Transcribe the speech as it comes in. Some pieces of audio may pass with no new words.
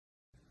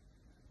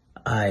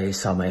I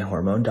saw my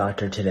hormone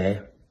doctor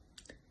today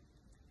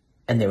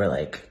and they were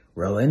like,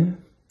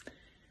 Rowan,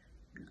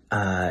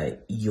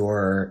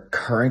 your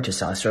current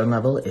testosterone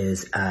level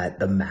is at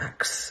the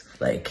max.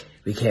 Like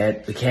we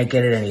can't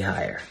get it any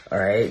higher. All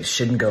right. It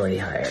shouldn't go any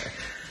higher.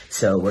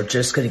 So we're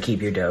just going to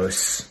keep your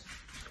dose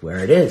where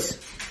it is.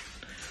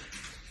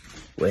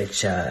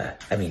 Which, I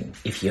mean,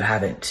 if you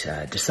haven't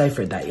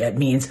deciphered that yet,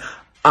 means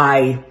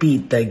I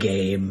beat the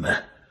game.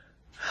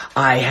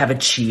 I have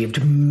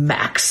achieved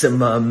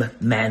maximum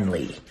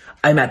manly.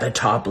 I'm at the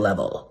top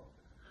level.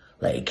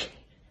 Like,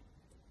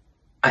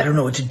 I don't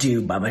know what to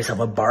do. Buy myself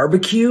a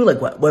barbecue?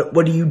 Like,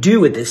 what do you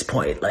do at this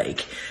point?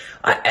 Like,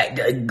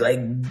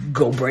 like,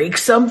 go break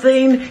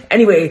something?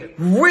 Anyway,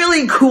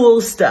 really cool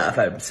stuff.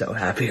 I'm so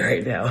happy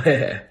right now.